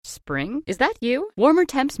Spring? Is that you? Warmer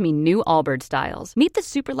temps mean new Allbirds styles. Meet the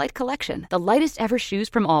Superlight Collection, the lightest ever shoes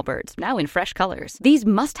from Allbirds, now in fresh colors. These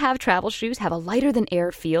must-have travel shoes have a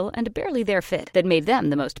lighter-than-air feel and a barely-there fit that made them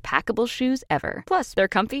the most packable shoes ever. Plus, they're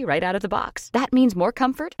comfy right out of the box. That means more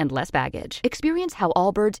comfort and less baggage. Experience how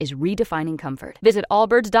Allbirds is redefining comfort. Visit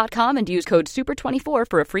allbirds.com and use code SUPER24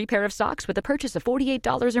 for a free pair of socks with a purchase of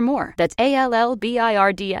 $48 or more. That's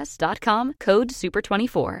ALLBIRDS.com, code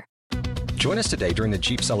SUPER24. Join us today during the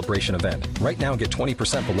Jeep Celebration event. Right now, get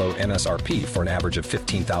 20% below MSRP for an average of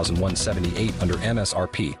 $15,178 under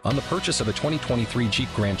MSRP on the purchase of a 2023 Jeep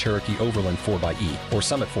Grand Cherokee Overland 4xE or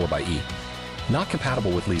Summit 4xE. Not compatible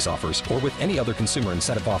with lease offers or with any other consumer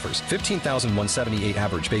incentive offers. $15,178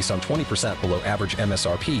 average based on 20% below average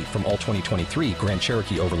MSRP from all 2023 Grand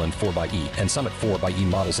Cherokee Overland 4xE and Summit 4xE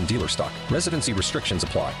models in dealer stock. Residency restrictions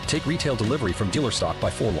apply. Take retail delivery from dealer stock by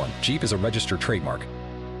 4/1. Jeep is a registered trademark.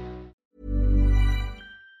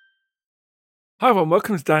 Hi everyone,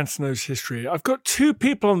 welcome to Dan Snow's History. I've got two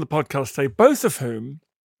people on the podcast today, both of whom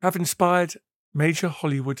have inspired major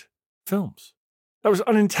Hollywood films. That was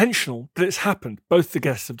unintentional, but it's happened. Both the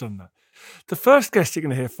guests have done that. The first guest you're going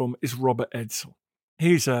to hear from is Robert Edsel.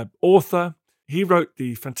 He's an author. He wrote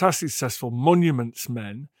the fantastically successful Monuments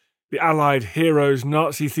Men, the Allied heroes,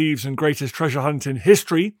 Nazi thieves, and greatest treasure hunt in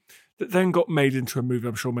history, that then got made into a movie,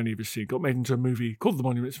 I'm sure many of you have seen, got made into a movie called The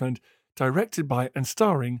Monuments Men, directed by and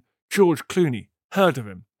starring George Clooney. Heard of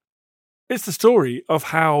him? It's the story of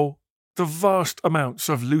how the vast amounts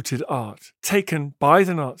of looted art taken by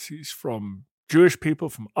the Nazis from Jewish people,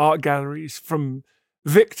 from art galleries, from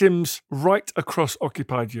victims right across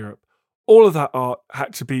occupied Europe. All of that art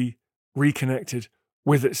had to be reconnected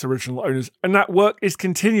with its original owners, and that work is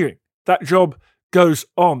continuing. That job goes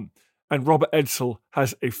on, and Robert Edsel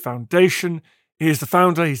has a foundation. He is the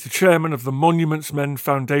founder, he's the chairman of the Monuments Men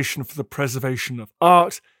Foundation for the Preservation of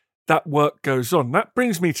Art. That work goes on. That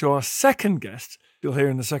brings me to our second guest, you'll hear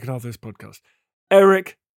in the second half of this podcast,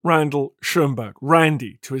 Eric Randall Schoenberg.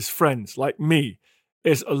 Randy, to his friends like me,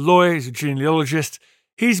 is a lawyer, he's a genealogist.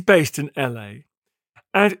 He's based in LA.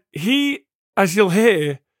 And he, as you'll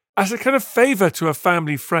hear, as a kind of favour to a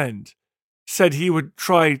family friend, said he would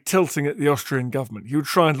try tilting at the Austrian government. He would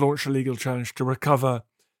try and launch a legal challenge to recover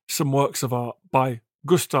some works of art by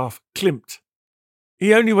Gustav Klimt.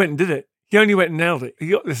 He only went and did it. He only went and nailed it. He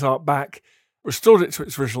got this art back, restored it to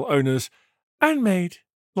its original owners, and made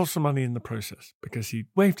lots of money in the process because he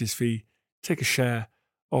waived his fee, take a share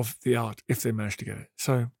of the art if they managed to get it.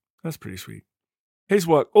 So that's pretty sweet. His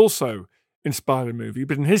work also inspired a movie,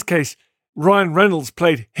 but in his case, Ryan Reynolds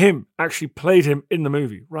actually played him in the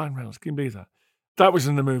movie. Ryan Reynolds, can you believe that? That was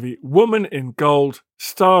in the movie Woman in Gold,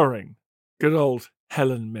 starring good old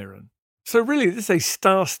Helen Mirren. So really, this is a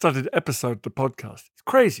star-studded episode of the podcast. It's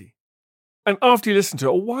crazy. And after you listen to it,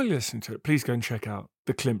 or while you listen to it, please go and check out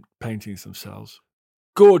the Klimt paintings themselves.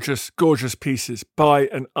 Gorgeous, gorgeous pieces by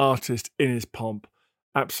an artist in his pomp.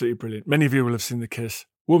 Absolutely brilliant. Many of you will have seen The Kiss.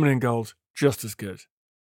 Woman in Gold, just as good.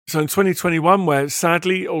 So in 2021, where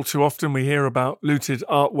sadly, all too often we hear about looted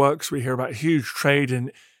artworks, we hear about huge trade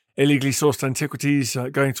in illegally sourced antiquities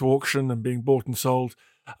going to auction and being bought and sold,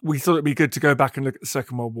 we thought it'd be good to go back and look at the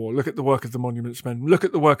Second World War, look at the work of the Monuments Men, look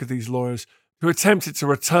at the work of these lawyers who attempted to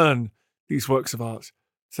return these works of art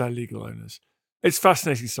to their legal owners. It's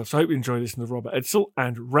fascinating stuff, so I hope you enjoy listening to Robert Edsel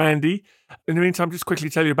and Randy. In the meantime, just quickly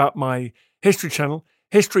tell you about my history channel,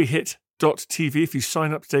 historyhit.tv. If you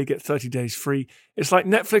sign up today, get 30 days free. It's like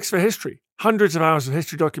Netflix for history. Hundreds of hours of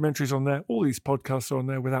history documentaries on there. All these podcasts are on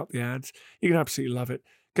there without the ads. You can absolutely love it.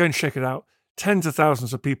 Go and check it out. Tens of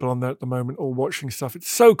thousands of people on there at the moment, all watching stuff. It's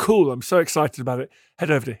so cool. I'm so excited about it. Head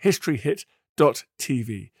over to historyhit.tv.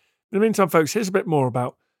 In the meantime, folks, here's a bit more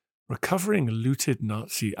about recovering looted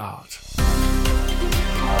Nazi art.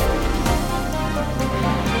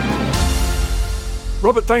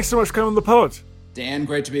 Robert, thanks so much for coming on the pod. Dan,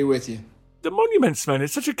 great to be with you. The Monuments Men,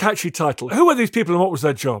 it's such a catchy title. Who are these people and what was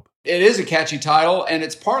their job? It is a catchy title, and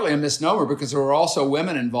it's partly a misnomer because there were also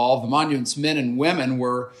women involved. The Monuments Men and women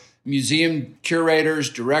were museum curators,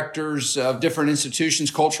 directors of different institutions,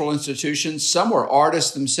 cultural institutions. Some were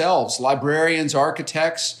artists themselves, librarians,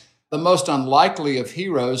 architects, the most unlikely of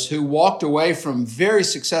heroes who walked away from very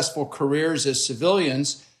successful careers as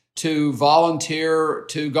civilians to volunteer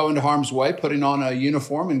to go into harm's way, putting on a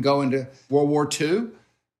uniform and go into World War II,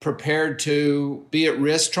 prepared to be at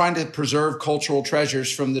risk, trying to preserve cultural treasures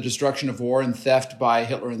from the destruction of war and theft by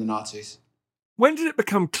Hitler and the Nazis. When did it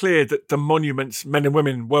become clear that the Monuments Men and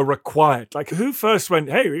women were required? Like, who first went,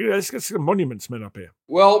 hey, let's get some Monuments Men up here?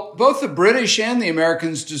 Well, both the British and the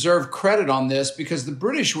Americans deserve credit on this because the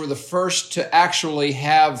British were the first to actually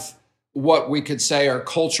have what we could say are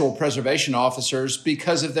cultural preservation officers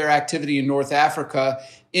because of their activity in North Africa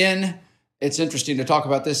it's interesting to talk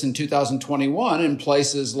about this in 2021 in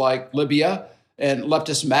places like Libya and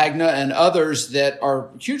Leptis Magna and others that are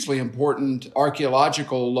hugely important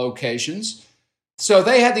archaeological locations. So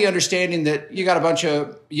they had the understanding that you got a bunch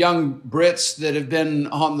of young Brits that have been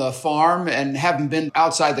on the farm and haven't been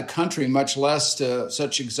outside the country, much less to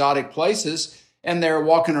such exotic places. And they're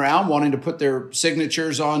walking around wanting to put their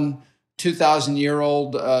signatures on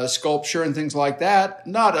 2,000-year-old sculpture and things like that.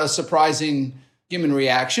 Not a surprising human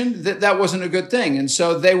reaction. That wasn't a good thing. And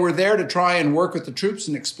so they were there to try and work with the troops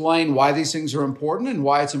and explain why these things are important and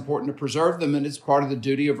why it's important to preserve them. And it's part of the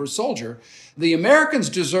duty of a soldier. The Americans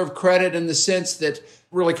deserve credit in the sense that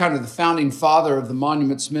really kind of the founding father of the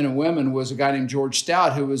Monuments Men and Women was a guy named George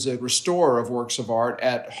Stout, who was a restorer of works of art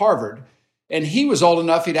at Harvard. And he was old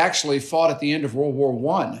enough, he'd actually fought at the end of World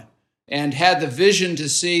War I and had the vision to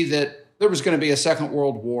see that there was going to be a Second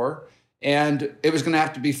World War. And it was going to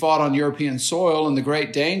have to be fought on European soil. And the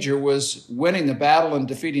great danger was winning the battle and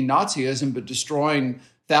defeating Nazism, but destroying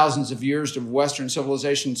thousands of years of Western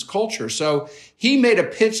civilization's culture. So he made a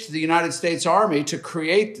pitch to the United States Army to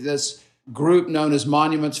create this group known as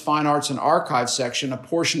Monuments, Fine Arts, and Archives Section, a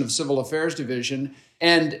portion of Civil Affairs Division.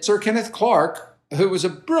 And Sir Kenneth Clark, who was a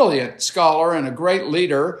brilliant scholar and a great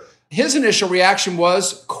leader, his initial reaction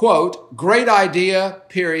was, quote, "Great idea,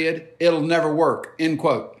 period, it'll never work," end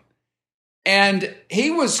quote. And he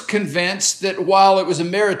was convinced that while it was a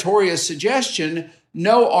meritorious suggestion,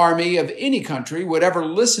 no army of any country would ever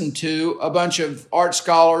listen to a bunch of art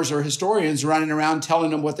scholars or historians running around telling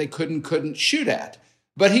them what they could and couldn't shoot at.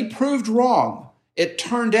 But he proved wrong. It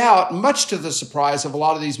turned out, much to the surprise of a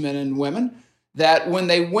lot of these men and women, that when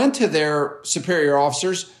they went to their superior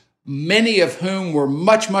officers, many of whom were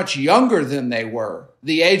much, much younger than they were,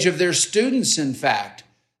 the age of their students, in fact,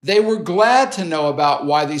 they were glad to know about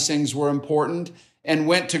why these things were important and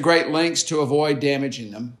went to great lengths to avoid damaging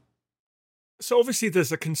them. So obviously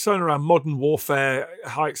there's a concern around modern warfare,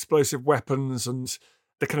 high explosive weapons, and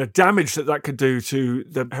the kind of damage that could do to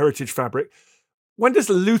the heritage fabric. When does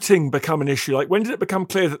looting become an issue? Like, when did it become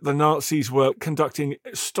clear that the Nazis were conducting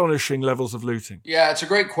astonishing levels of looting? Yeah, it's a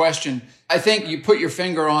great question. I think you put your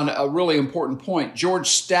finger on a really important point. George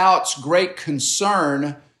Stout's great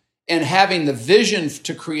concern and having the vision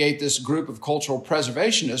to create this group of cultural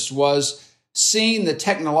preservationists was seeing the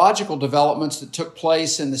technological developments that took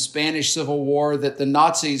place in the Spanish Civil War that the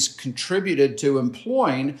Nazis contributed to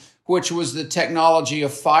employing, which was the technology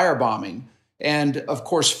of firebombing. And of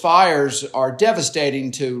course, fires are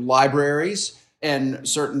devastating to libraries and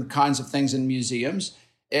certain kinds of things in museums.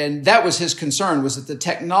 And that was his concern, was that the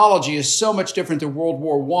technology is so much different than World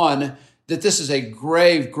War I that this is a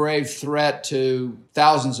grave, grave threat to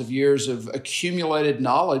thousands of years of accumulated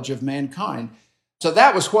knowledge of mankind. So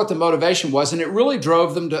that was what the motivation was, and it really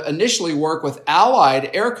drove them to initially work with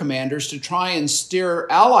Allied air commanders to try and steer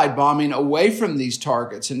Allied bombing away from these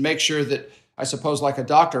targets and make sure that, I suppose like a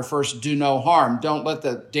doctor, first do no harm, don't let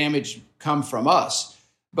the damage come from us.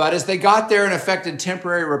 But as they got there and effected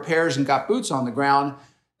temporary repairs and got boots on the ground,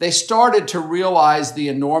 they started to realize the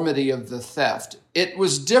enormity of the theft. It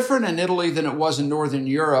was different in Italy than it was in Northern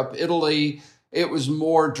Europe. Italy, it was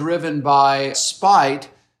more driven by spite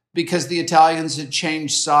because the Italians had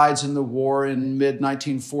changed sides in the war in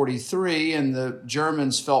mid-1943 and the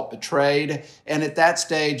Germans felt betrayed. And at that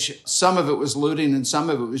stage, some of it was looting and some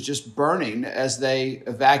of it was just burning as they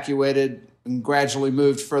evacuated and gradually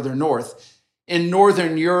moved further north. In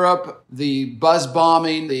Northern Europe, the buzz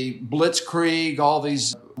bombing, the blitzkrieg, all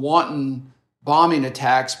these wanton bombing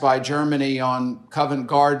attacks by Germany on Covent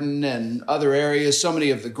Garden and other areas. So many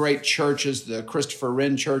of the great churches, the Christopher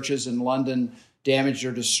Wren churches in London, damaged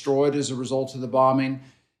or destroyed as a result of the bombing.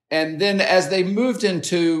 And then as they moved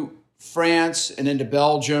into France and into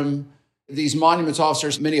Belgium, these monuments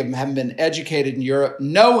officers, many of them haven't been educated in Europe,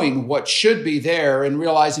 knowing what should be there and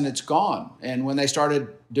realizing it's gone. And when they started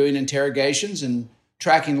doing interrogations and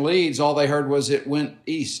tracking leads, all they heard was it went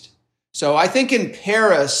east. So I think in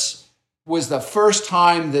Paris was the first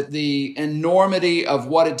time that the enormity of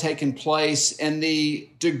what had taken place and the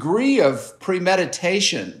degree of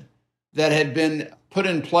premeditation that had been put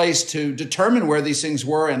in place to determine where these things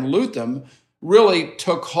were and loot them really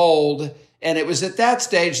took hold. And it was at that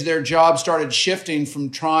stage their job started shifting from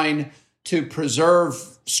trying to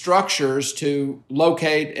preserve structures to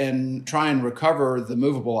locate and try and recover the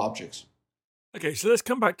movable objects. Okay, so let's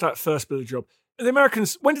come back to that first bit of the job. The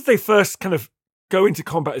Americans, when did they first kind of go into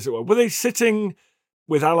combat, as it were? Were they sitting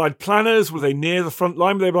with Allied planners? Were they near the front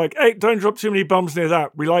line? They were like, hey, don't drop too many bombs near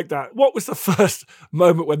that. We like that. What was the first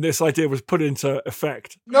moment when this idea was put into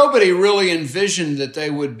effect? Nobody really envisioned that they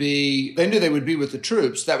knew they would be with the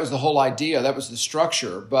troops. That was the whole idea. That was the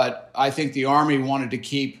structure. But I think the Army wanted to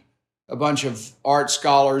keep a bunch of art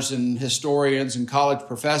scholars and historians and college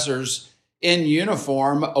professors in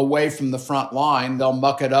uniform away from the front line. They'll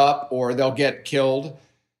muck it up or they'll get killed.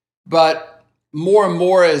 But more and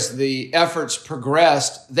more as the efforts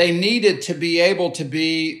progressed, they needed to be able to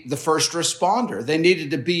be the first responder. They needed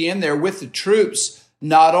to be in there with the troops,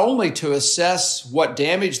 not only to assess what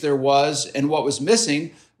damage there was and what was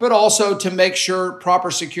missing, but also to make sure proper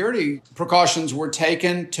security precautions were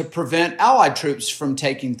taken to prevent Allied troops from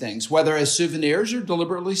taking things, whether as souvenirs or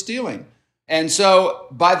deliberately stealing. And so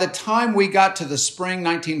by the time we got to the spring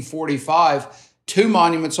 1945, 2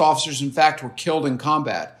 monuments officers, in fact, were killed in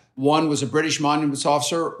combat. One was a British monuments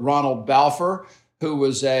officer, Ronald Balfour, who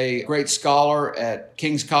was a great scholar at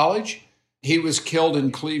King's College. He was killed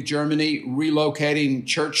in Cleve, Germany, relocating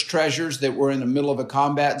church treasures that were in the middle of a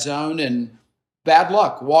combat zone. And bad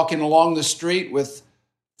luck, walking along the street with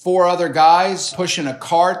 4 other guys pushing a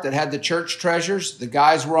cart that had the church treasures. The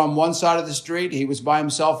guys were on one side of the street. He was by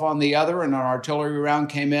himself on the other, and an artillery round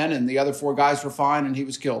came in, and the other 4 guys were fine, and he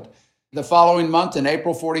was killed. The following month, in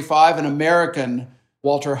April 45, an American,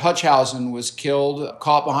 Walter Hutchhausen, was killed,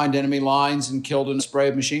 caught behind enemy lines and killed in a spray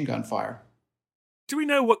of machine gun fire. Do we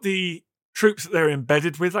know what the troops that they're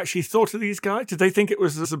embedded with actually thought of these guys? Did they think it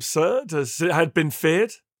was as absurd as it had been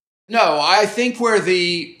feared? No, I think where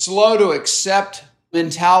the slow to accept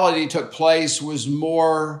mentality took place was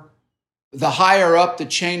more the higher up the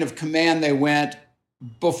chain of command they went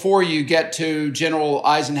before you get to General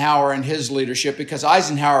Eisenhower and his leadership, because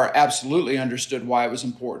Eisenhower absolutely understood why it was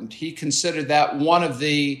important. He considered that one of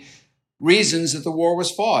the reasons that the war was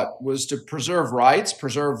fought was to preserve rights,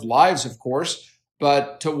 preserve lives, of course,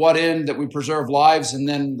 but to what end that we preserve lives and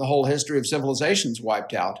then the whole history of civilization's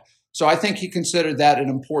wiped out. So I think he considered that an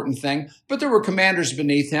important thing. But there were commanders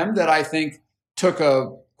beneath him that I think took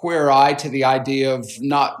a queer eye to the idea of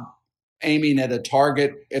not aiming at a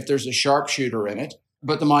target if there's a sharpshooter in it.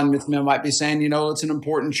 But the Monuments Men might be saying, it's an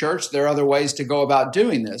important church. There are other ways to go about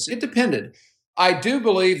doing this. It depended. I do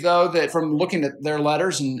believe, though, that from looking at their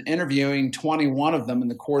letters and interviewing 21 of them in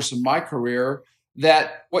the course of my career,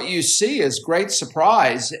 that what you see is great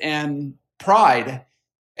surprise and pride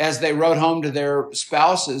as they wrote home to their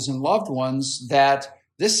spouses and loved ones that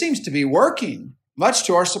this seems to be working. Much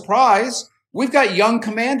to our surprise, we've got young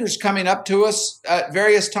commanders coming up to us at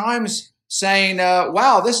various times saying,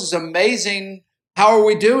 wow, this is amazing. How are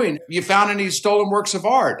we doing? You found any stolen works of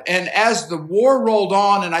art? And as the war rolled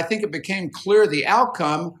on, and I think it became clear the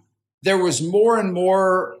outcome, there was more and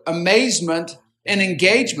more amazement and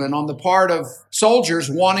engagement on the part of soldiers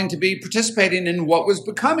wanting to be participating in what was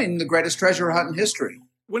becoming the greatest treasure hunt in history.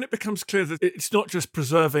 When it becomes clear that it's not just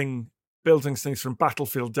preserving buildings, things from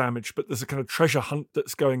battlefield damage, but there's a kind of treasure hunt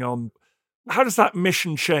that's going on, how does that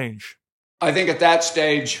mission change? I think at that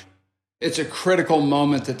stage, it's a critical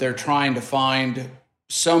moment that they're trying to find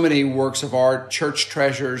so many works of art, church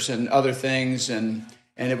treasures and other things. And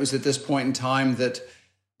it was at this point in time that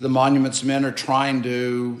the Monuments Men are trying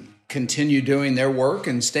to continue doing their work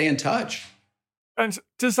and stay in touch. And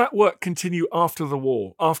does that work continue after the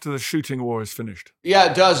war, after the shooting war is finished?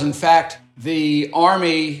 Yeah, it does. In fact, the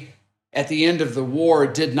Army at the end of the war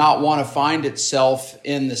did not want to find itself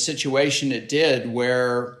in the situation it did,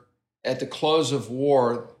 where at the close of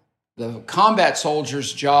war, the combat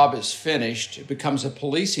soldier's job is finished. It becomes a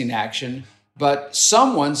policing action, but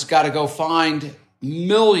someone's got to go find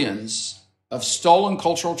millions of stolen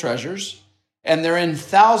cultural treasures, and they're in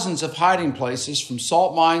thousands of hiding places, from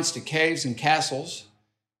salt mines to caves and castles.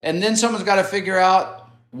 And then someone's got to figure out,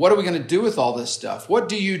 what are we going to do with all this stuff? What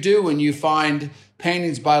do you do when you find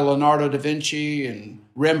paintings by Leonardo da Vinci and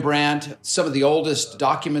Rembrandt, some of the oldest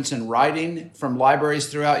documents in writing from libraries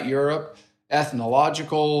throughout Europe,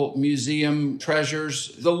 ethnological museum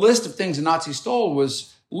treasures? The list of things the Nazis stole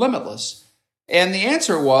was limitless. And the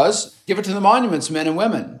answer was, give it to the Monuments Men and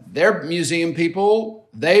Women. They're museum people.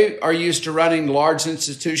 They are used to running large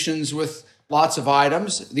institutions with lots of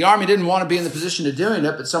items. The Army didn't want to be in the position of doing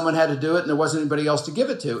it, but someone had to do it, and there wasn't anybody else to give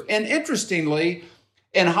it to. And interestingly,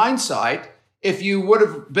 in hindsight, if you would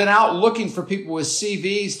have been out looking for people with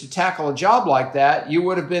CVs to tackle a job like that, you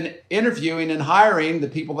would have been interviewing and hiring the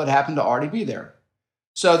people that happened to already be there.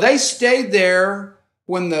 So they stayed there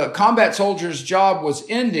when the combat soldier's job was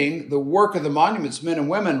ending. The work of the Monuments Men and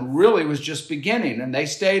Women really was just beginning. And they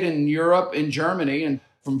stayed in Europe, in Germany, and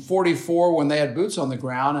from 44, when they had boots on the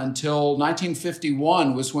ground, until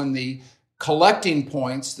 1951 was when the collecting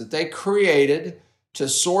points that they created to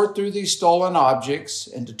sort through these stolen objects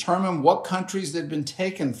and determine what countries they'd been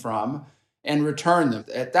taken from and return them.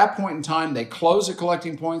 At that point in time, they closed the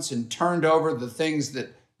collecting points and turned over the things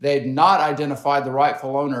that they had not identified the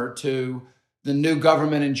rightful owner to the new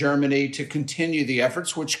government in Germany to continue the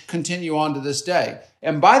efforts, which continue on to this day.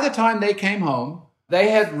 And by the time they came home, they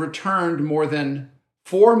had returned more than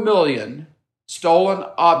 4 million stolen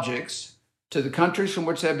objects to the countries from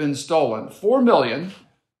which they've been stolen. 4 million,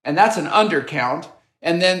 and that's an undercount.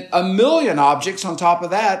 And then 1 million objects on top of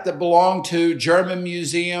that belong to German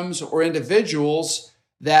museums or individuals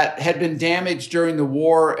that had been damaged during the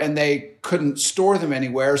war and they couldn't store them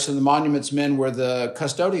anywhere. So the monuments men were the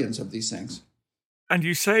custodians of these things. And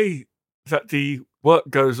you say that the work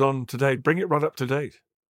goes on today. Bring it right up to date.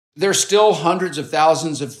 There's still hundreds of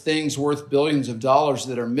thousands of things worth billions of dollars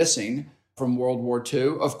that are missing from World War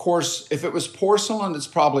II. Of course, if it was porcelain, it's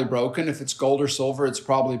probably broken. If it's gold or silver, it's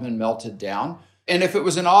probably been melted down. And if it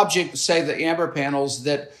was an object, say the amber panels,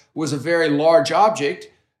 that was a very large object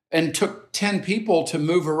and took 10 people to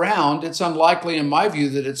move around, it's unlikely, in my view,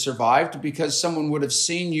 that it survived because someone would have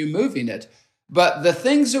seen you moving it. But the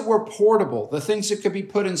things that were portable, the things that could be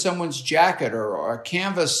put in someone's jacket or a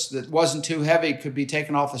canvas that wasn't too heavy could be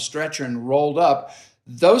taken off a stretcher and rolled up,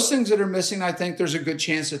 those things that are missing, I think there's a good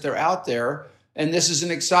chance that they're out there. And this is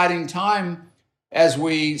an exciting time as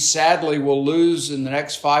we sadly will lose in the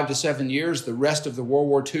next 5 to 7 years the rest of the World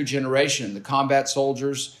War II generation, the combat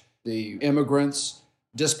soldiers, the immigrants,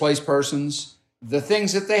 displaced persons. The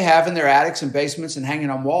things that they have in their attics and basements and hanging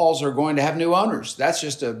on walls are going to have new owners. That's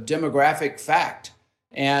just a demographic fact.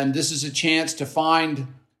 And this is a chance to find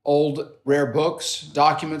old rare books,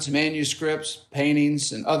 documents, manuscripts,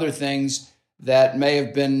 paintings, and other things that may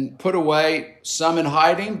have been put away, some in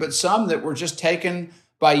hiding, but some that were just taken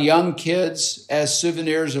by young kids as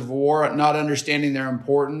souvenirs of war, not understanding their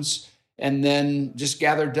importance, and then just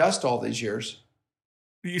gathered dust all these years.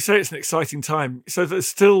 You say it's an exciting time, so there's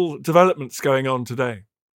still developments going on today.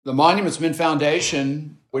 The Monuments Men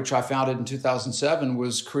Foundation, which I founded in 2007,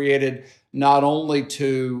 was created not only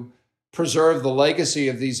to preserve the legacy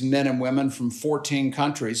of these men and women from 14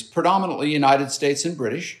 countries, predominantly United States and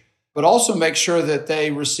British, but also make sure that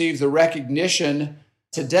they receive the recognition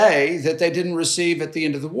today that they didn't receive at the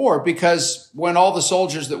end of the war. Because when all the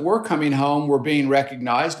soldiers that were coming home were being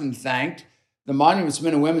recognized and thanked, the Monuments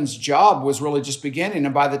Men and Women's job was really just beginning.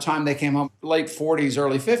 And by the time they came home, late 40s,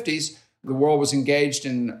 early 50s, the world was engaged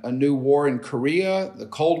in a new war in Korea, the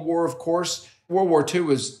Cold War, of course. World War II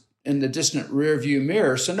was in the distant rearview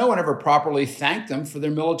mirror, so no one ever properly thanked them for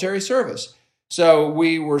their military service. So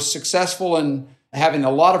we were successful in having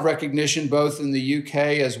a lot of recognition, both in the UK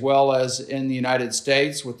as well as in the United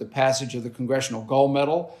States, with the passage of the Congressional Gold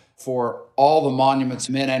Medal for all the monuments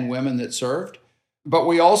men and women that served. But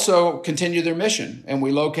we also continue their mission, and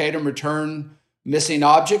we locate and return missing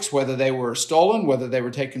objects, whether they were stolen, whether they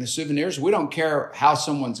were taken as souvenirs. We don't care how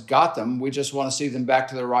someone's got them. We just want to see them back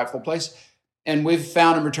to their rightful place. And we've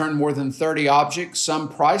found and returned more than 30 objects, some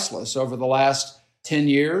priceless, over the last 10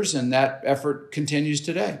 years, and that effort continues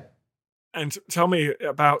today. And tell me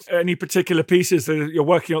about any particular pieces that you're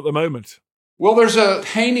working on at the moment. Well, there's a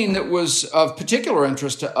painting that was of particular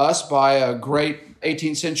interest to us by a great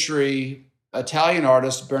 18th century Italian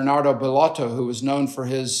artist, Bernardo Bellotto, who was known for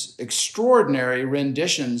his extraordinary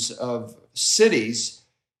renditions of cities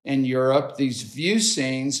in Europe, these view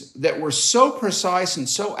scenes that were so precise and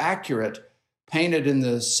so accurate, painted in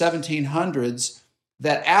the 1700s,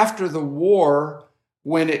 that after the war,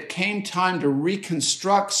 when it came time to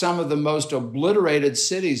reconstruct some of the most obliterated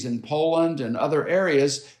cities in Poland and other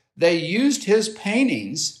areas, they used his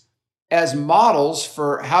paintings as models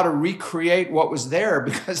for how to recreate what was there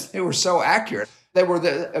because they were so accurate. They were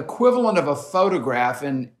the equivalent of a photograph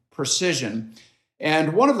in precision.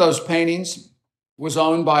 And one of those paintings was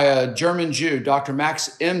owned by a German Jew, Dr.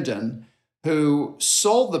 Max Emden, who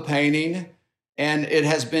sold the painting, and it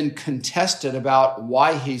has been contested about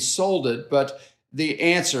why he sold it, but the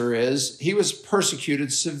answer is he was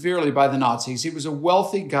persecuted severely by the Nazis. He was a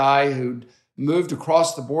wealthy guy who'd moved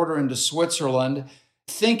across the border into Switzerland,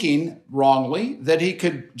 thinking wrongly that he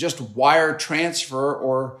could just wire transfer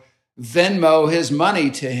or Venmo his money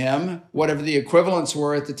to him, whatever the equivalents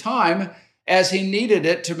were at the time, as he needed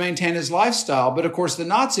it to maintain his lifestyle. But of course, the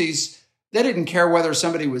Nazis, they didn't care whether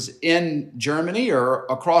somebody was in Germany or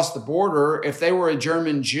across the border. If they were a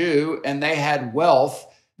German Jew and they had wealth,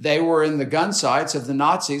 they were in the gun sights of the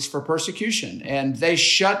Nazis for persecution. And they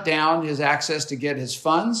shut down his access to get his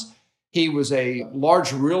funds. He was a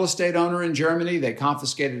large real estate owner in Germany. They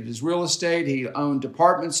confiscated his real estate. He owned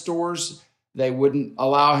department stores. They wouldn't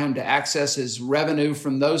allow him to access his revenue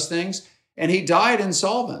from those things. And he died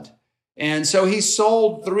insolvent. And so he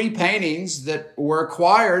sold 3 paintings that were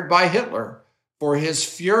acquired by Hitler for his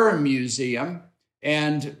Fuhrer Museum.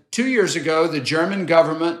 And 2 years ago, the German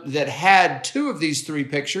government that had 2 of these 3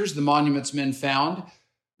 pictures, the Monuments Men found,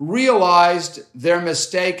 realized their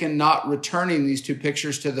mistake in not returning these 2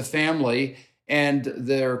 pictures to the family. And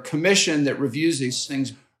their commission that reviews these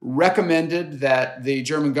things recommended that the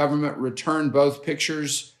German government return both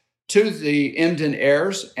pictures to the Emden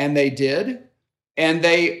heirs, and they did. And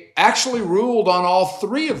they actually ruled on all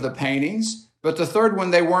 3 of the paintings, but the 3rd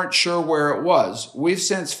one, they weren't sure where it was. We've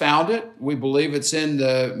since found it. We believe it's in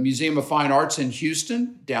the Museum of Fine Arts in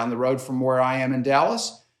Houston, down the road from where I am in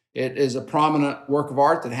Dallas. It is a prominent work of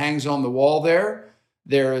art that hangs on the wall there.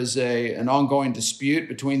 There is an ongoing dispute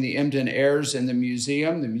between the Emden heirs and the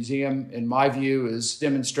museum. The museum, in my view, has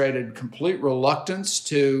demonstrated complete reluctance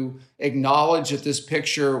to acknowledge that this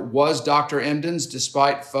picture was Dr. Emden's,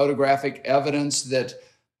 despite photographic evidence that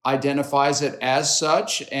identifies it as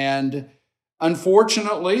such. And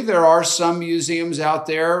unfortunately, there are some museums out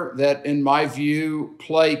there that, in my view,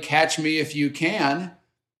 play catch me if you can,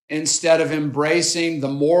 instead of embracing the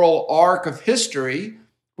moral arc of history,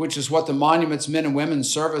 which is what the Monuments Men and Women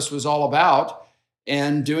Service was all about,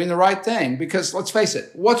 and doing the right thing. Because let's face it,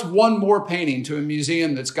 what's one more painting to a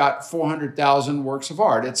museum that's got 400,000 works of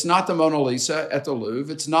art? It's not the Mona Lisa at the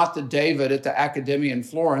Louvre. It's not the David at the Accademia in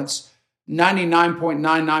Florence.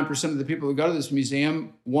 99.99% of the people who go to this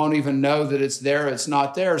museum won't even know that it's there, it's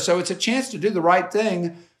not there. So it's a chance to do the right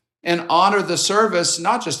thing and honor the service,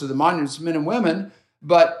 not just of the Monuments Men and Women,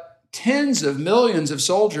 but tens of millions of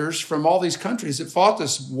soldiers from all these countries that fought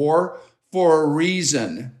this war for a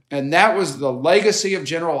reason. And that was the legacy of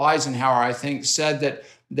General Eisenhower, I think, said that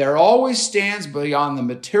there always stands beyond the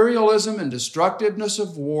materialism and destructiveness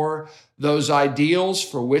of war those ideals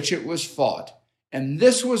for which it was fought. And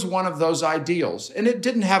this was one of those ideals. And it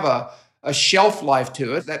didn't have a shelf life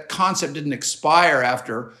to it. That concept didn't expire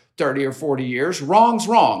after 30 or 40 years. Wrong's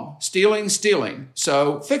wrong. Stealing's stealing.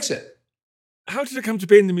 So fix it. How did it come to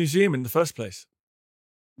be in the museum in the first place?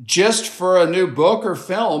 Just for a new book or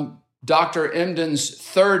film, Dr. Emden's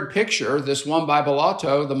 3rd picture, this one by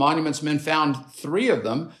Bellato, the Monuments Men found 3 of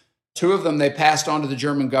them. 2 of them they passed on to the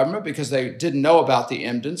German government because they didn't know about the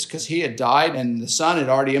Emdens, because he had died and the son had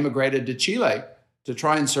already immigrated to Chile to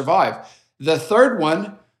try and survive. The 3rd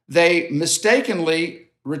one, they mistakenly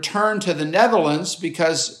returned to the Netherlands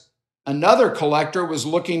because another collector was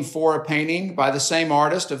looking for a painting by the same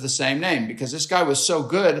artist of the same name. Because this guy was so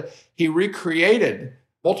good, he recreated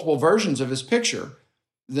multiple versions of his picture.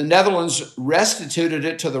 The Netherlands restituted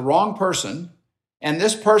it to the wrong person, and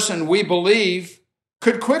this person, we believe,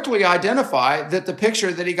 could quickly identify that the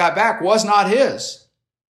picture that he got back was not his.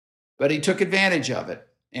 But he took advantage of it,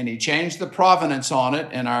 and he changed the provenance on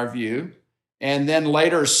it, in our view, and then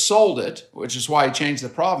later sold it, which is why he changed the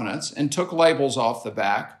provenance, and took labels off the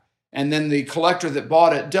back. And then the collector that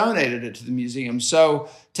bought it donated it to the museum. So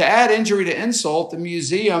to add injury to insult, the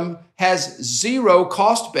museum has 0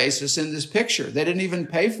 cost basis in this picture. They didn't even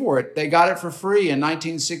pay for it. They got it for free in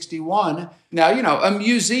 1961. Now, a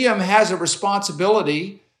museum has a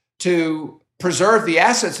responsibility to preserve the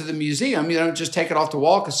assets of the museum. You don't just take it off the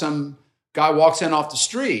wall because some guy walks in off the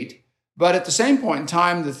street. But at the same point in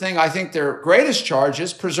time, the thing I think their greatest charge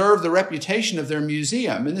is preserve the reputation of their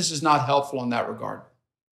museum. And this is not helpful in that regard.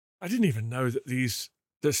 I didn't even know that these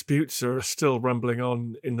disputes are still rumbling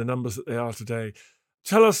on in the numbers that they are today.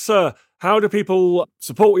 Tell us, how do people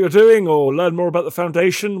support what you're doing or learn more about the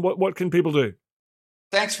foundation? What can people do?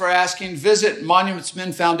 Thanks for asking. Visit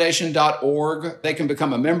monumentsmenfoundation.org. They can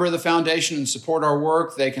become a member of the foundation and support our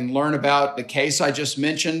work. They can learn about the case I just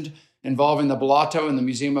mentioned involving the Bellato and the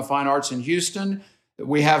Museum of Fine Arts in Houston.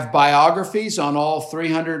 We have biographies on all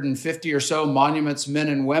 350 or so Monuments Men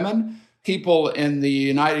and Women. People in the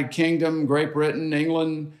United Kingdom, Great Britain,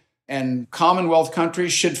 England, and Commonwealth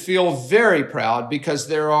countries should feel very proud because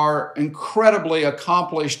there are incredibly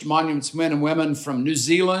accomplished monuments men and women from New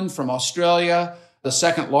Zealand, from Australia. The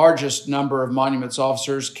 2nd largest number of monuments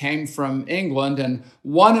officers came from England, and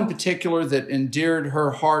one in particular that endeared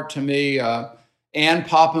her heart to me, Anne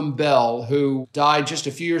Popham Bell, who died just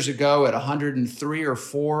a few years ago at 103 or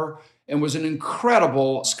 4 and was an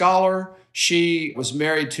incredible scholar. She was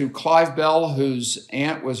married to Clive Bell, whose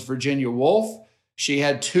aunt was Virginia Woolf. She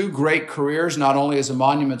had 2 great careers, not only as a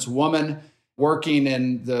monuments woman working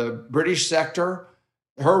in the British sector.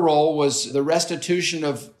 Her role was the restitution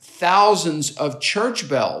of thousands of church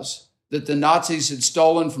bells that the Nazis had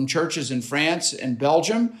stolen from churches in France and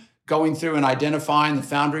Belgium, going through and identifying the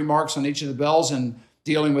foundry marks on each of the bells and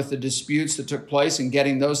dealing with the disputes that took place and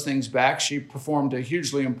getting those things back. She performed a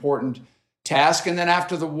hugely important task. And then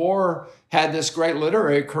after the war, had this great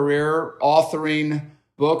literary career authoring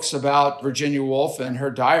books about Virginia Woolf and her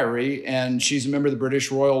diary. And she's a member of the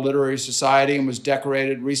British Royal Literary Society and was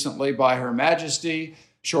decorated recently by Her Majesty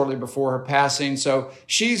shortly before her passing. So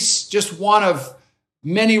she's just one of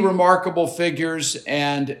many remarkable figures,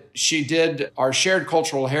 and she did our shared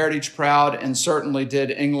cultural heritage proud and certainly did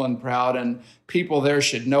England proud. And people there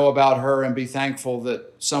should know about her and be thankful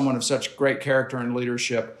that someone of such great character and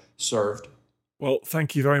leadership served. Well,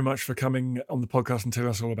 thank you very much for coming on the podcast and telling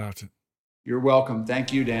us all about it. You're welcome.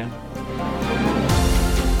 Thank you, Dan.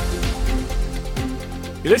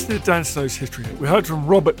 You're listening to Dan Snow's History Hit. We heard from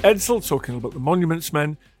Robert Edsel talking about the Monuments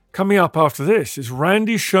Men. Coming up after this is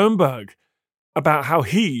Randy Schoenberg about how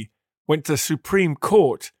he went to the Supreme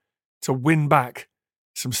Court to win back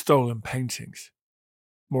some stolen paintings.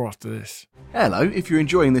 More after this. Hello, if you're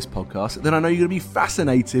enjoying this podcast, then I know you're going to be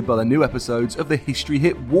fascinated by the new episodes of the History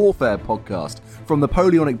Hit Warfare podcast, from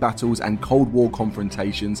Napoleonic battles and Cold War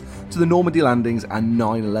confrontations to the Normandy landings and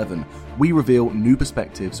 9/11. We reveal new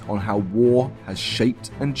perspectives on how war has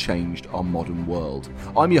shaped and changed our modern world.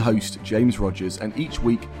 I'm your host, James Rogers, and each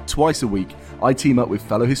week, twice a week, I team up with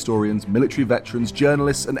fellow historians, military veterans,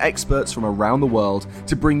 journalists, and experts from around the world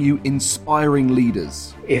to bring you inspiring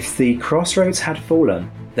leaders. If the crossroads had fallen,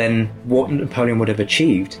 then what Napoleon would have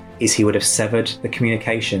achieved is he would have severed the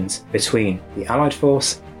communications between the Allied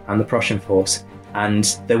force and the Prussian force,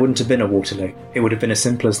 and there wouldn't have been a Waterloo. It would have been as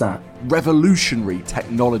simple as that. Revolutionary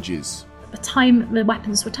technologies. At the time the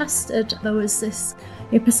weapons were tested, there was this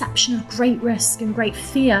perception of great risk and great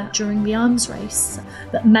fear during the arms race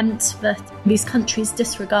that meant that these countries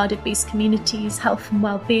disregarded these communities' health and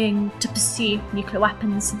well-being to pursue nuclear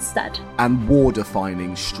weapons instead. And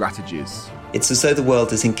war-defining strategies. It's as though the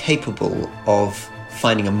world is incapable of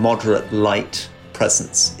finding a moderate light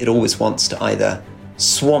presence. It always wants to either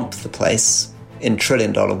swamp the place in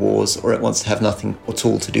trillion-dollar wars, or it wants to have nothing at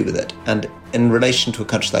all to do with it. And in relation to a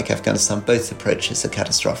country like Afghanistan, both approaches are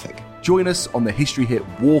catastrophic. Join us on the History Hit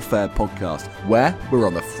Warfare podcast, where we're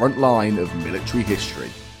on the front line of military history.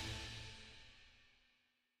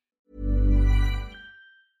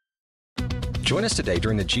 Join us today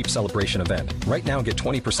during the Jeep Celebration event. Right now, get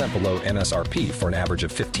 20% below MSRP for an average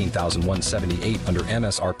of $15,178 under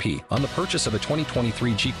MSRP on the purchase of a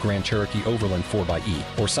 2023 Jeep Grand Cherokee Overland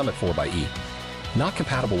 4xE or Summit 4xE. Not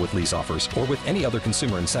compatible with lease offers or with any other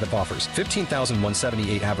consumer incentive offers.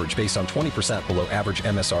 $15,178 average based on 20% below average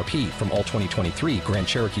MSRP from all 2023 Grand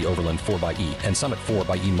Cherokee Overland 4xE and Summit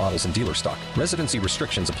 4xE models in dealer stock. Residency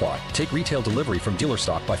restrictions apply. Take retail delivery from dealer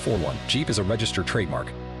stock by 4/1. Jeep is a registered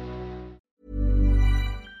trademark.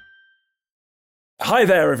 Hi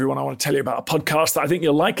there, everyone. I want to tell you about a podcast that I think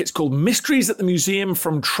you'll like. It's called Mysteries at the Museum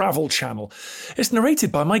from Travel Channel. It's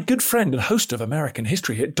narrated by my good friend and host of American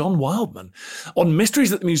History Hit, Don Wildman. On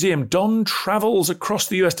Mysteries at the Museum, Don travels across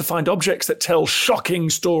the US to find objects that tell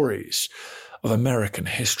shocking stories of American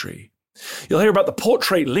history. You'll hear about the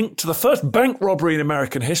portrait linked to the first bank robbery in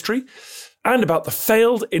American history, and about the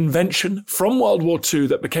failed invention from World War II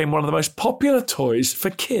that became one of the most popular toys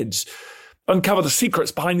for kids. Uncover the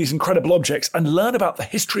secrets behind these incredible objects and learn about the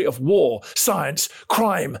history of war, science,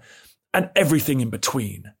 crime, and everything in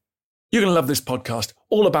between. You're going to love this podcast,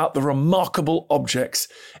 all about the remarkable objects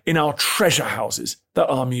in our treasure houses that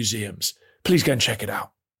are museums. Please go and check it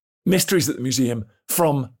out. Mysteries at the Museum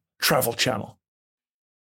from Travel Channel.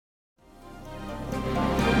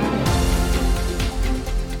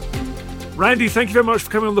 Randy, thank you very much for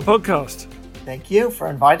coming on the podcast. Thank you for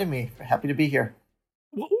inviting me. Happy to be here.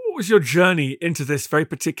 What was your journey into this very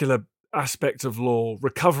particular aspect of law,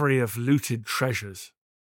 recovery of looted treasures?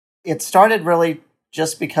 It started really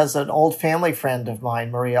just because an old family friend of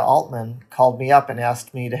mine, Maria Altman, called me up and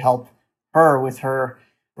asked me to help her with her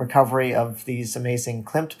recovery of these amazing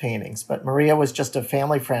Klimt paintings. But Maria was just a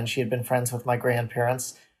family friend. She had been friends with my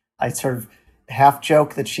grandparents. I sort of half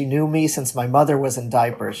joke that she knew me since my mother was in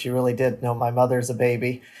diapers. She really did know my mother as a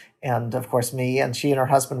baby. And of course, me and she and her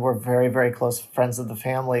husband were very, very close friends of the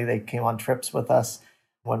family. They came on trips with us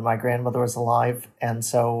when my grandmother was alive. And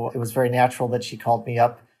so it was very natural that she called me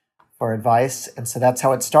up for advice. And so that's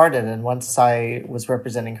how it started. And once I was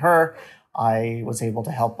representing her, I was able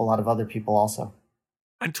to help a lot of other people also.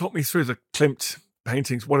 And talk me through the Klimt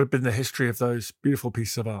paintings. What had been the history of those beautiful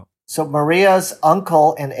pieces of art? So Maria's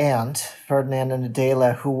uncle and aunt, Ferdinand and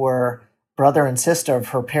Adela, who were brother and sister of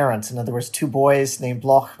her parents. In other words, two boys named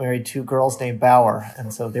Bloch married two girls named Bauer.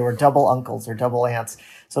 And so they were double uncles or double aunts.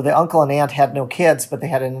 So the uncle and aunt had no kids, but they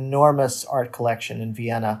had an enormous art collection in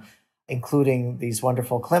Vienna. including these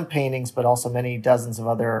wonderful Klimt paintings, but also many dozens of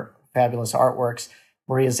other fabulous artworks.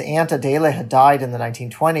 Maria's aunt Adela had died in the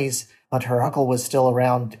 1920s, but her uncle was still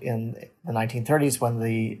around in the 1930s when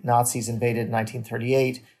the Nazis invaded in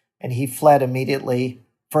 1938, and he fled immediately,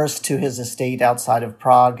 first to his estate outside of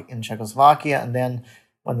Prague in Czechoslovakia, and then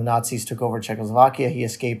when the Nazis took over Czechoslovakia, he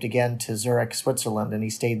escaped again to Zurich, Switzerland, and he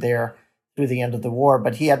stayed there through the end of the war.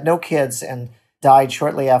 But he had no kids and died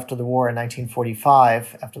shortly after the war in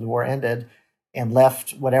 1945, after the war ended, and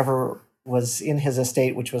left whatever was in his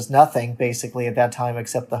estate, which was nothing, basically, at that time,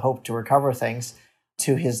 except the hope to recover things,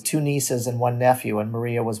 to his 2 nieces and 1 nephew. And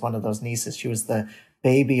Maria was one of those nieces. She was the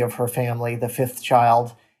baby of her family, the 5th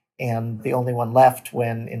child, and the only one left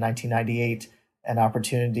when, in 1998, an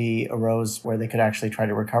opportunity arose where they could actually try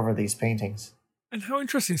to recover these paintings. And how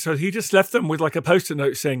interesting. So he just left them with like a post-it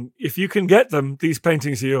note saying, if you can get them, these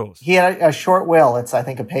paintings are yours. He had a short will. It's, I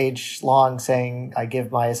think, a page long saying, I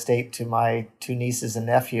give my estate to my 2 nieces and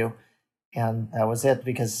nephew. And that was it,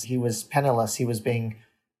 because he was penniless. He was being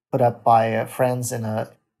put up by friends in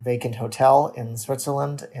a vacant hotel in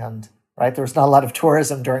Switzerland. And there was not a lot of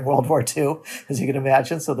tourism during World War II, as you can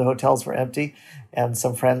imagine. So the hotels were empty. And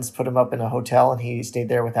some friends put him up in a hotel, and he stayed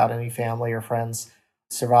there without any family or friends.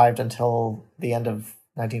 Survived until the end of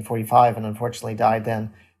 1945 and unfortunately died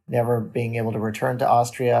then, never being able to return to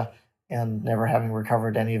Austria and never having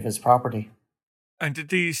recovered any of his property. And did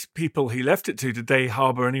these people he left it to, did they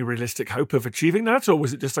harbor any realistic hope of achieving that, or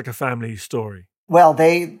was it just like a family story? Well,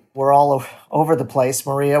 they were all over the place.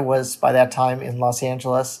 Maria was, by that time, in Los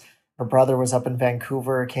Angeles. Her brother was up in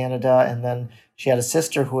Vancouver, Canada, and then she had a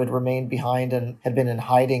sister who had remained behind and had been in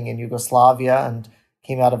hiding in Yugoslavia and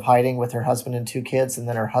came out of hiding with her husband and 2 kids, and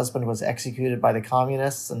then her husband was executed by the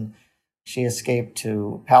communists, and she escaped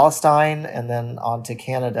to Palestine and then on to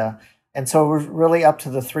Canada. And so it was really up to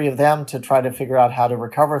the 3 of them to try to figure out how to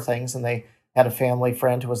recover things, and they had a family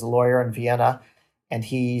friend who was a lawyer in Vienna, and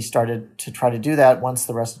he started to try to do that once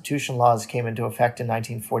the restitution laws came into effect in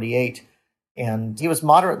 1948. And he was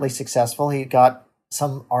moderately successful. He got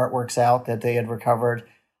some artworks out that they had recovered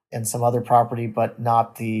and some other property, but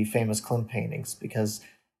not the famous Klimt paintings, because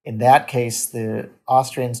in that case, the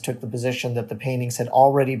Austrians took the position that the paintings had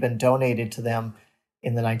already been donated to them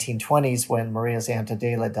in the 1920s when Maria's aunt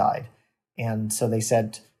Adela died. And so they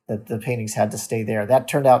said that the paintings had to stay there. That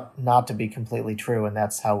turned out not to be completely true, and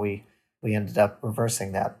that's how we ended up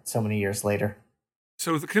reversing that so many years later.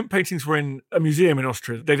 So the Klimt paintings were in a museum in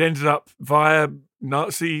Austria. They'd ended up via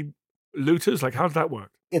Nazi looters? Like, how did that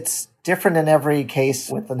work? It's different in every case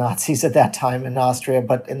with the Nazis at that time in Austria,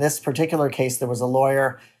 but in this particular case, there was a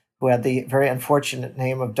lawyer who had the very unfortunate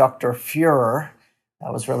name of Dr. Führer.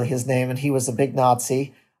 That was really his name, and he was a big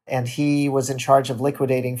Nazi, and he was in charge of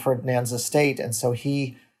liquidating Ferdinand's estate, and so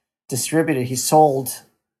he sold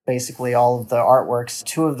basically all of the artworks.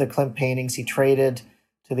 2 of the Klimt paintings he traded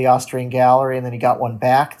to the Austrian gallery, and then he got one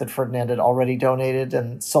back that Ferdinand had already donated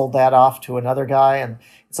and sold that off to another guy. And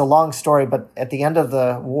it's a long story, but at the end of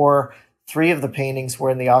the war, 3 of the paintings were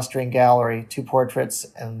in the Austrian gallery, 2 portraits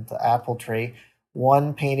and the apple tree.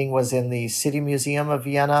 1 painting was in the City Museum of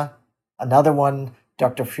Vienna. Another one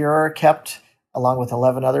Dr. Führer kept, along with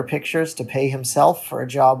 11 other pictures, to pay himself for a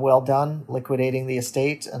job well done, liquidating the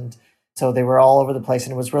estate. And so they were all over the place.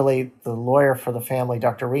 And it was really the lawyer for the family,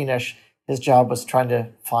 Dr. Rienisch. His job was trying to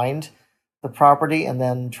find the property and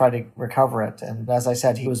then try to recover it. And as I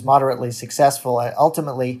said, he was moderately successful.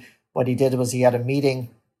 Ultimately, what he did was he had a meeting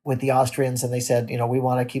with the Austrians, and they said, we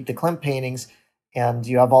want to keep the Klimt paintings, and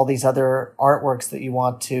you have all these other artworks that you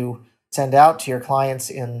want to send out to your clients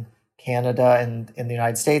in Canada and in the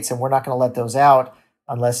United States, and we're not going to let those out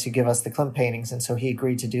unless you give us the Klimt paintings. And so he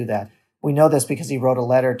agreed to do that. We know this because he wrote a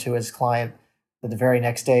letter to his client the very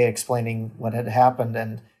next day explaining what had happened,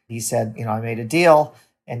 and he said, I made a deal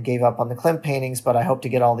and gave up on the Klimt paintings, but I hope to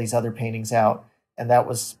get all these other paintings out. And that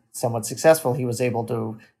was somewhat successful. He was able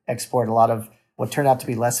to export a lot of what turned out to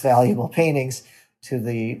be less valuable paintings to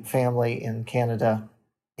the family in Canada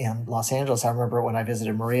and Los Angeles. I remember when I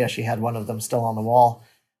visited Maria, she had one of them still on the wall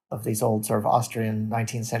of these old sort of Austrian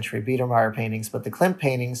 19th century Biedermeier paintings. But the Klimt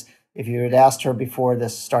paintings, if you had asked her before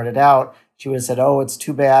this started out, she would have said, it's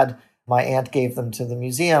too bad my aunt gave them to the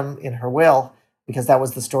museum in her will, because that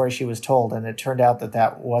was the story she was told, and it turned out that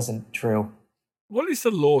that wasn't true. What is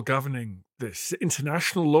the law governing this?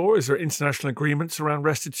 International law? Is there international agreements around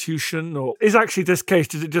restitution? Or is actually this case,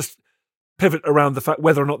 did it just pivot around the fact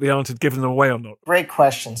whether or not the aunt had given them away or not? Great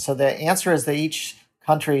question. So the answer is that each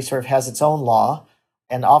country sort of has its own law,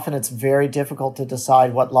 and often it's very difficult to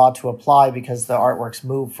decide what law to apply because the artworks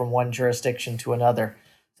move from one jurisdiction to another.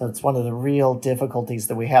 So it's one of the real difficulties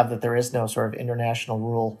that we have, that there is no sort of international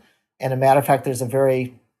rule. And a matter of fact, there's a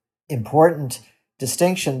very important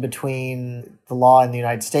distinction between the law in the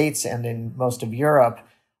United States and in most of Europe.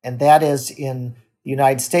 And that is, in the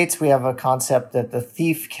United States, we have a concept that the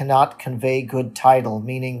thief cannot convey good title,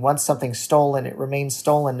 meaning once something's stolen, it remains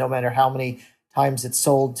stolen no matter how many times it's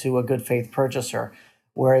sold to a good faith purchaser.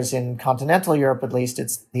 Whereas in continental Europe, at least,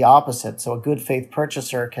 it's the opposite. So a good faith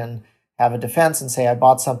purchaser can have a defense and say, I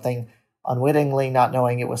bought something unwittingly, not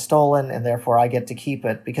knowing it was stolen, and therefore I get to keep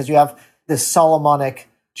it. Because you have this Solomonic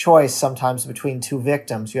choice sometimes between two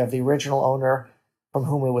victims. You have the original owner from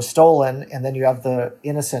whom it was stolen, and then you have the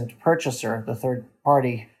innocent purchaser, the third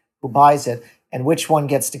party who buys it, and which one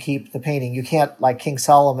gets to keep the painting. You can't, like King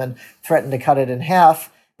Solomon, threaten to cut it in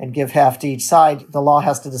half and give half to each side. The law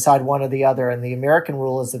has to decide one or the other, and the American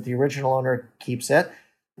rule is that the original owner keeps it,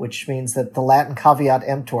 which means that the Latin caveat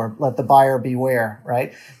emptor, let the buyer beware,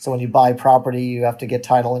 right? So when you buy property, you have to get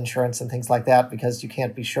title insurance and things like that because you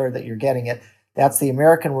can't be sure that you're getting it. That's the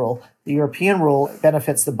American rule. The European rule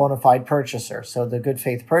benefits the bona fide purchaser. So the good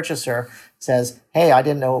faith purchaser says, hey, I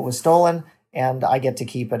didn't know it was stolen, and I get to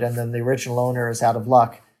keep it, and then the original owner is out of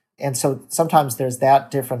luck. And so sometimes there's that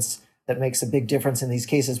difference that makes a big difference in these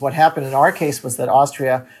cases. What happened in our case was that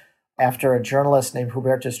Austria, after a journalist named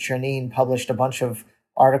Hubertus Czernin published a bunch of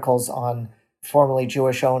articles on formerly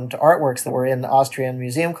Jewish-owned artworks that were in Austrian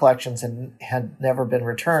museum collections and had never been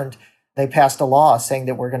returned, they passed a law saying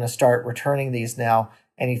that we're going to start returning these now.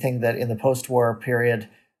 Anything that in the post-war period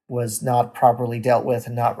was not properly dealt with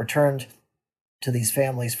and not returned to these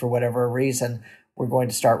families for whatever reason, we're going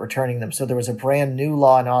to start returning them. So there was a brand new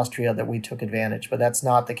law in Austria that we took advantage, but that's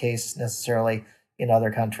not the case necessarily in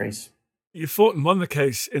other countries. You fought and won the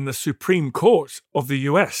case in the Supreme Court of the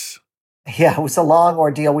US. Yeah, it was a long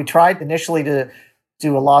ordeal. We tried initially to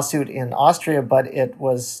do a lawsuit in Austria, but it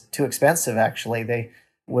was too expensive, actually. They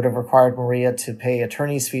would have required Maria to pay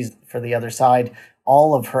attorney's fees for the other side,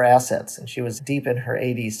 all of her assets, and she was deep in her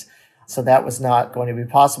 80s. So that was not going to be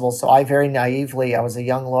possible. So I very naively, I was a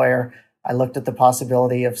young lawyer, I looked at the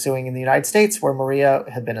possibility of suing in the United States, where Maria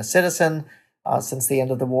had been a citizen since the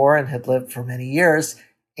end of the war and had lived for many years.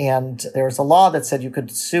 And there was a law that said you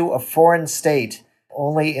could sue a foreign state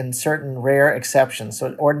only in certain rare exceptions.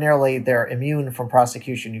 So ordinarily, they're immune from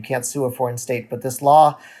prosecution. You can't sue a foreign state. But this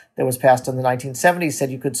law that was passed in the 1970s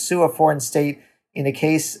said you could sue a foreign state in a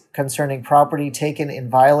case concerning property taken in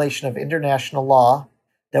violation of international law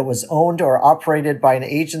that was owned or operated by an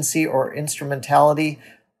agency or instrumentality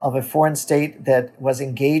of a foreign state that was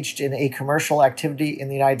engaged in a commercial activity in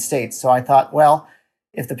the United States. So I thought, well,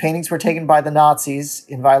 if the paintings were taken by the Nazis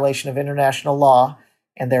in violation of international law,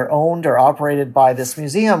 and they're owned or operated by this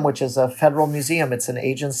museum, which is a federal museum, it's an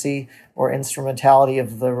agency or instrumentality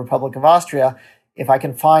of the Republic of Austria, if I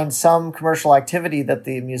can find some commercial activity that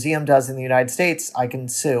the museum does in the United States, I can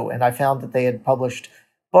sue. And I found that they had published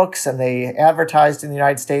books and they advertised in the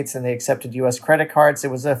United States and they accepted U.S. credit cards.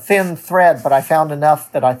 It was a thin thread, but I found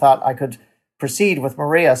enough that I thought I could proceed with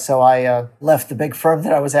Maria. So I left the big firm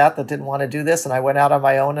that I was at that didn't want to do this, and I went out on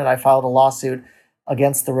my own and I filed a lawsuit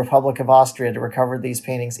against the Republic of Austria to recover these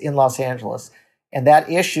paintings in Los Angeles. And that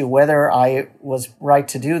issue, whether I was right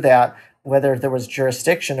to do that, whether there was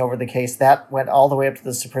jurisdiction over the case, that went all the way up to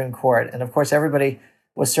the Supreme Court. And of course, everybody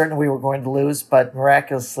was certain we were going to lose, but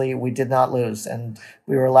miraculously, we did not lose, and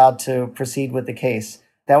we were allowed to proceed with the case.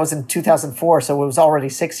 That was in 2004, so it was already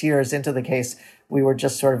 6 years into the case. We were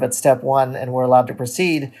just sort of at step one, and were allowed to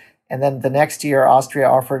proceed. And then the next year, Austria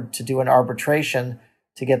offered to do an arbitration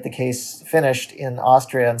to get the case finished in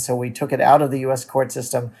Austria. And so we took it out of the U.S. court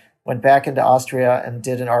system, went back into Austria, and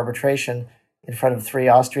did an arbitration in front of 3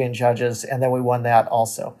 Austrian judges, and then we won that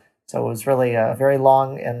also. So it was really a very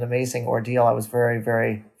long and amazing ordeal. I was very,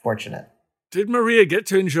 very fortunate. Did Maria get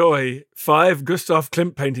to enjoy 5 Gustav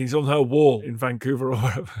Klimt paintings on her wall in Vancouver or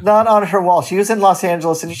wherever? Not on her wall. She was in Los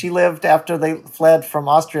Angeles, and she lived, after they fled from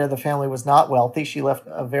Austria, the family was not wealthy. She left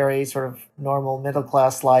a very sort of normal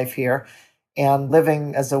middle-class life here. And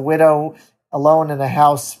living as a widow alone in a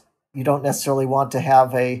house, you don't necessarily want to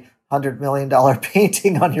have a $100 million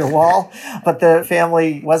painting on your wall, but the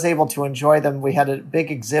family was able to enjoy them. We had a big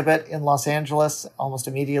exhibit in Los Angeles almost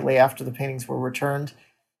immediately after the paintings were returned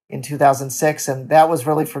in 2006, and that was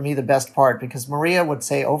really, for me, the best part, because Maria would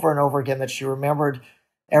say over and over again that she remembered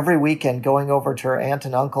every weekend going over to her aunt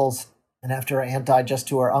and uncle's, and after her aunt died, just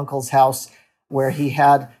to her uncle's house, where he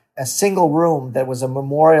had a single room that was a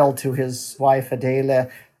memorial to his wife, Adele,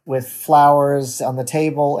 with flowers on the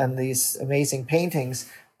table and these amazing paintings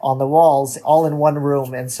on the walls, all in one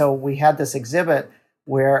room. And so we had this exhibit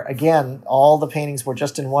where, again, all the paintings were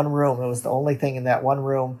just in one room. It was the only thing in that one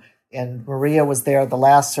room. And Maria was there, the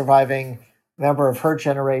last surviving member of her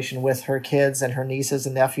generation with her kids and her nieces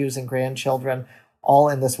and nephews and grandchildren all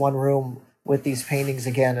in this one room with these paintings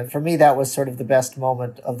again. And for me, that was sort of the best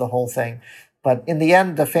moment of the whole thing. But in the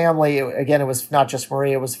end, the family, again, it was not just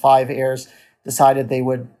Maria, it was 5 heirs, decided they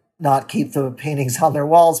would not keep the paintings on their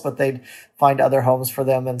walls, but they'd find other homes for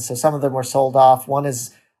them. And so some of them were sold off. One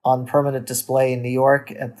is on permanent display in New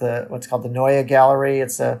York at the what's called the Neue Gallery.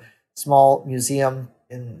 It's a small museum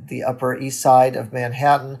in the Upper East Side of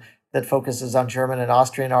Manhattan that focuses on German and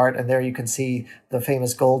Austrian art. And there you can see the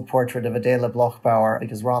famous gold portrait of Adele Bloch-Bauer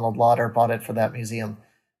because Ronald Lauder bought it for that museum.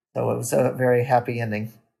 So it was a very happy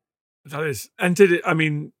ending. That is. And did it, I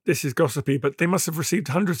mean, this is gossipy, but they must have received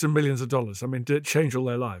hundreds of millions of dollars. I mean, did it change all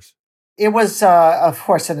their lives? It was, of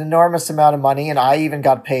course, an enormous amount of money. And I even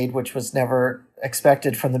got paid, which was never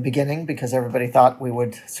expected from the beginning because everybody thought we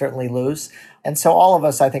would certainly lose. And so all of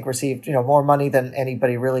us, I think, received, more money than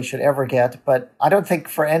anybody really should ever get. But I don't think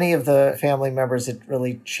for any of the family members, it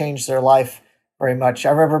really changed their life very much.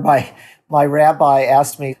 I remember my rabbi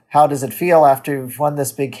asked me, how does it feel after you've won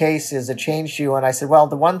this big case? Has it changed you? And I said, well,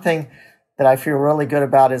 the one thing that I feel really good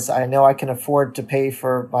about is I know I can afford to pay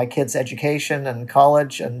for my kids' education and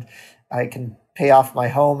college, and I can pay off my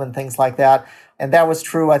home and things like that. And that was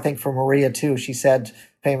true, I think, for Maria, too. She said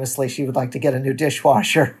famously she would like to get a new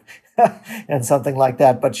dishwasher and something like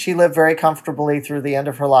that. But she lived very comfortably through the end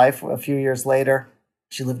of her life. A few years later,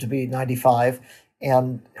 she lived to be 95,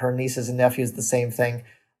 and her nieces and nephews, the same thing.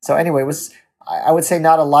 So anyway, it was, I would say,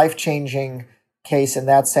 not a life-changing case in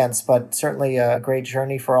that sense, but certainly a great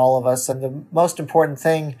journey for all of us. And the most important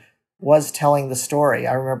thing was telling the story.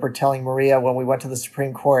 I remember telling Maria when we went to the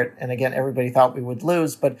Supreme Court, and again, everybody thought we would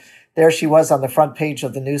lose, but there she was on the front page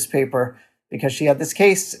of the newspaper because she had this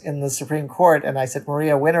case in the Supreme Court. And I said,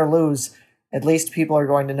 Maria, win or lose, at least people are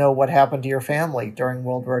going to know what happened to your family during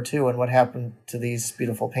World War II and what happened to these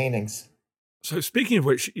beautiful paintings. So speaking of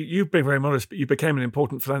which, you've been very modest, but you became an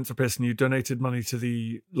important philanthropist and you donated money to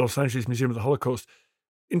the Los Angeles Museum of the Holocaust.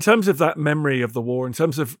 In terms of that memory of the war, in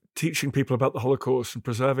terms of teaching people about the Holocaust and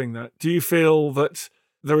preserving that, do you feel that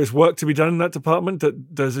there is work to be done in that department,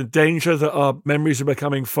 that there's a danger that our memories are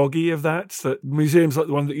becoming foggy of that museums like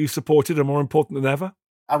the one that you supported are more important than ever?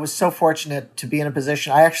 I was so fortunate to be in a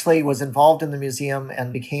position. I actually was involved in the museum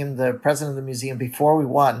and became the president of the museum before we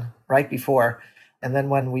won, right before. And then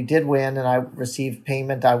when we did win and I received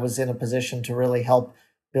payment, I was in a position to really help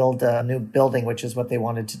build a new building, which is what they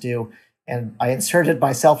wanted to do. And I inserted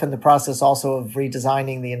myself in the process also of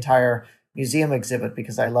redesigning the entire museum exhibit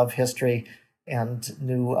because I love history and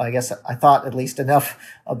knew, I guess I thought at least enough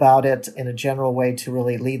about it in a general way to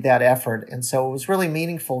really lead that effort. And so it was really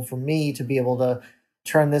meaningful for me to be able to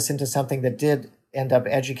turn this into something that did end up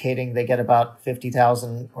educating. They get about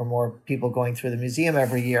 50,000 or more people going through the museum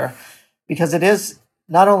every year, because it is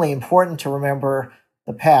not only important to remember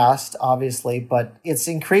the past, obviously, but it's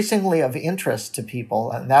increasingly of interest to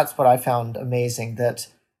people. And that's what I found amazing, that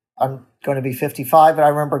I'm going to be 55, but I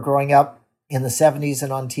remember growing up in the 70s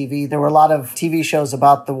and on TV, there were a lot of TV shows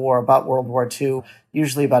about the war, about World War II,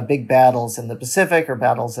 usually about big battles in the Pacific or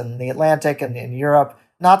battles in the Atlantic and in Europe,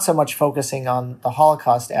 not so much focusing on the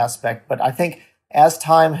Holocaust aspect. But I think as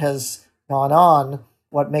time has gone on,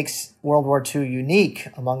 what makes World War II unique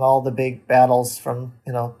among all the big battles from,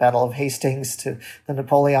 Battle of Hastings to the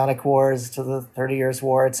Napoleonic Wars to the 30 Years'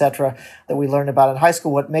 War, etc., that we learned about in high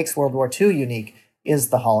school, what makes World War II unique is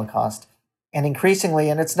the Holocaust. And increasingly,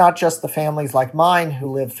 and it's not just the families like mine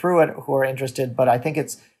who lived through it who are interested, but I think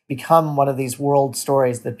it's become one of these world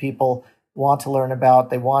stories that people want to learn about.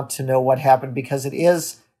 They want to know what happened because it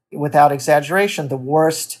is, without exaggeration, the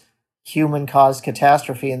worst human-caused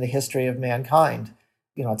catastrophe in the history of mankind.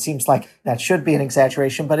 It seems like that should be an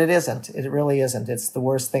exaggeration, but it isn't. It really isn't. It's the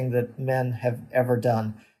worst thing that men have ever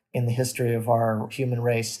done in the history of our human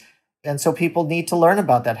race. And so people need to learn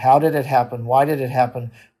about that. How did it happen? Why did it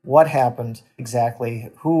happen? What happened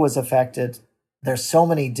exactly? Who was affected? There's so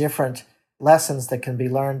many different lessons that can be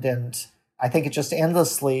learned, and I think it's just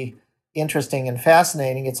endlessly interesting and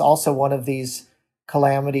fascinating. It's also one of these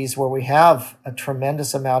calamities where we have a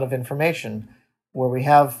tremendous amount of information, where we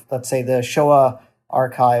have, let's say, the Shoah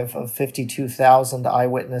archive of 52,000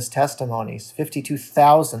 eyewitness testimonies.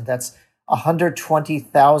 52,000, that's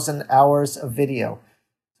 120,000 hours of video.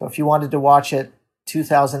 So if you wanted to watch it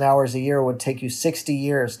 2,000 hours a year, it would take you 60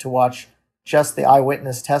 years to watch just the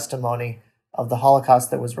eyewitness testimony of the Holocaust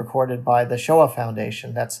that was recorded by the Shoah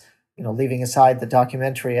Foundation. That's, leaving aside the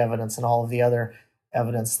documentary evidence and all of the other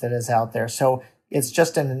evidence that is out there. So it's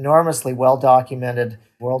just an enormously well-documented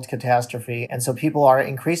world catastrophe. And so people are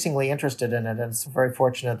increasingly interested in it. And it's very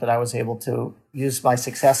fortunate that I was able to use my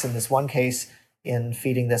success in this one case in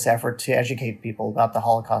feeding this effort to educate people about the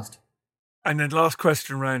Holocaust. And then last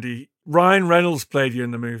question, Randy. Ryan Reynolds played you in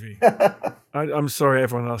the movie. I'm sorry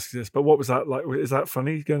everyone asks this, but what was that like? Is that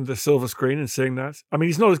funny, going to the silver screen and seeing that? I mean,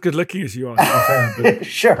 he's not as good looking as you are. But...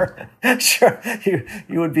 Sure.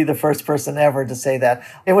 You would be the first person ever to say that.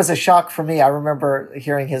 It was a shock for me. I remember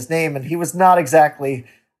hearing his name, and he was not exactly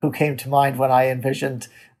who came to mind when I envisioned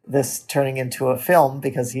this turning into a film,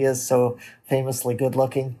 because he is so famously good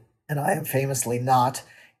looking, and I am famously not.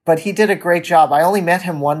 But he did a great job. I only met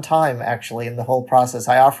him one time, actually, in the whole process.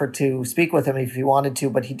 I offered to speak with him if he wanted to,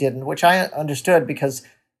 but he didn't, which I understood because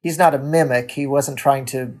he's not a mimic. He wasn't trying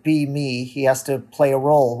to be me. He has to play a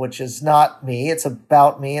role, which is not me. It's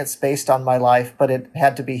about me. It's based on my life, but it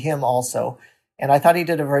had to be him also. And I thought he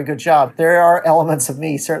did a very good job. There are elements of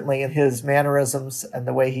me, certainly, in his mannerisms and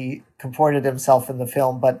the way he comported himself in the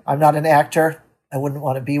film, but I'm not an actor. I wouldn't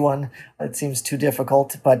want to be one. It seems too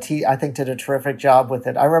difficult, but he, I think, did a terrific job with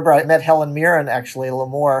it. I remember I met Helen Mirren, actually,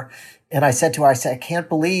 L'Amour, and I said to her, I can't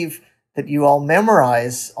believe that you all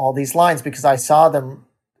memorize all these lines, because I saw them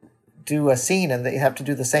do a scene and they have to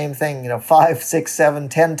do the same thing, 5, 6, 7,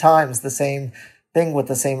 10 times the same thing with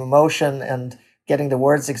the same emotion and getting the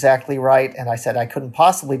words exactly right. And I said, I couldn't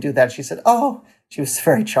possibly do that. She said, oh, she was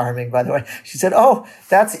very charming, by the way. She said, oh,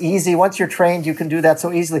 that's easy. Once you're trained, you can do that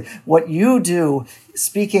so easily. What you do,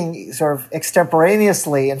 speaking sort of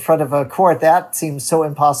extemporaneously in front of a court, that seems so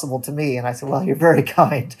impossible to me. And I said, well, you're very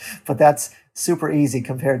kind, but that's super easy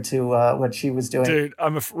compared to what she was doing. Dude,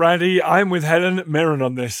 Randy, I'm with Helen Mirren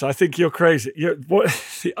on this. I think you're crazy. What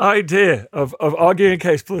the idea of arguing a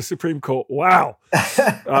case for the Supreme Court? Wow.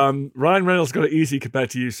 Ryan Reynolds got it easy compared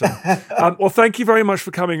to you, son. Well, thank you very much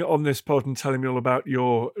for coming on this pod and telling me all about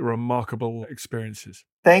your remarkable experiences.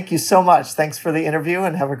 Thank you so much. Thanks for the interview,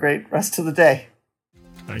 and have a great rest of the day.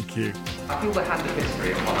 Thank you. I feel the hand of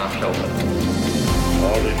history upon our shoulders.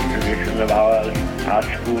 All this tradition of ours, our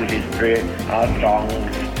school history, our songs,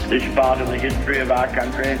 this part of the history of our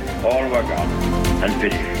country, all were gone and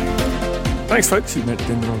finished. Thanks, folks. You've made it to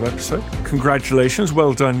the end of another episode. Congratulations.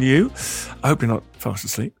 Well done, you. I hope you're not fast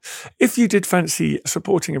asleep. If you did fancy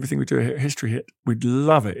supporting everything we do here at History Hit, we'd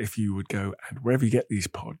love it if you would go and wherever you get these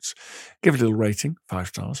pods, give it a little rating, 5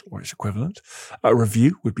 stars or its equivalent. A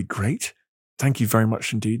review would be great. Thank you very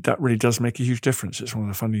much indeed. That really does make a huge difference. It's one of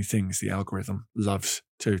the funny things the algorithm loves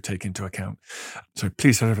to take into account. So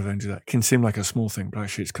please head over there and do that. It can seem like a small thing, but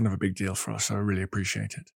actually it's kind of a big deal for us. So I really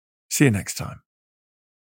appreciate it. See you next time.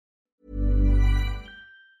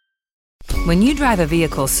 When you drive a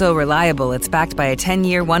vehicle so reliable it's backed by a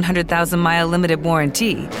 10-year, 100,000-mile limited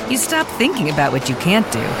warranty, you stop thinking about what you can't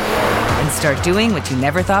do and start doing what you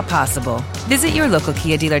never thought possible. Visit your local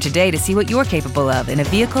Kia dealer today to see what you're capable of in a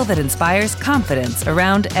vehicle that inspires confidence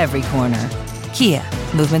around every corner. Kia,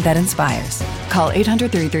 movement that inspires. Call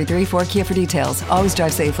 800-333-4KIA for details. Always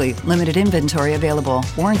drive safely. Limited inventory available.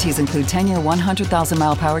 Warranties include 10-year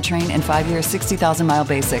 100,000-mile powertrain and 5-year 60,000-mile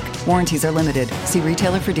basic. Warranties are limited. See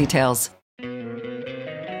retailer for details.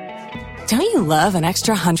 Don't you love an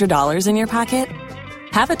extra $100 in your pocket?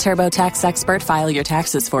 Have a TurboTax expert file your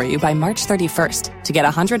taxes for you by March 31st to get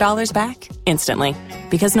 $100 back instantly.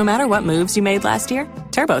 Because no matter what moves you made last year,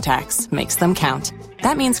 TurboTax makes them count.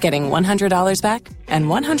 That means getting $100 back and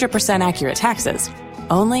 100% accurate taxes,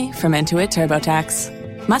 only from Intuit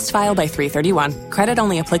TurboTax. Must file by 3/31. Credit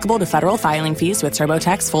only applicable to federal filing fees with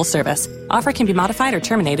TurboTax full service. Offer can be modified or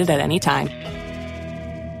terminated at any time.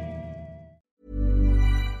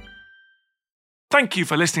 Thank you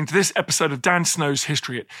for listening to this episode of Dan Snow's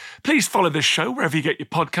History Hit. Please follow this show wherever you get your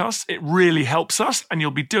podcasts. It really helps us, and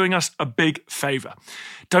you'll be doing us a big favour.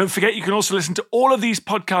 Don't forget, you can also listen to all of these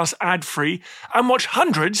podcasts ad-free and watch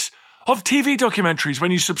hundreds of TV documentaries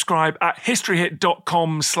when you subscribe at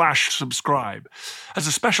historyhit.com/subscribe. As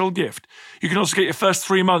a special gift, you can also get your first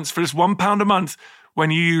 3 months for just £1 a month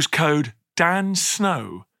when you use code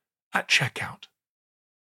DANSNOW at checkout.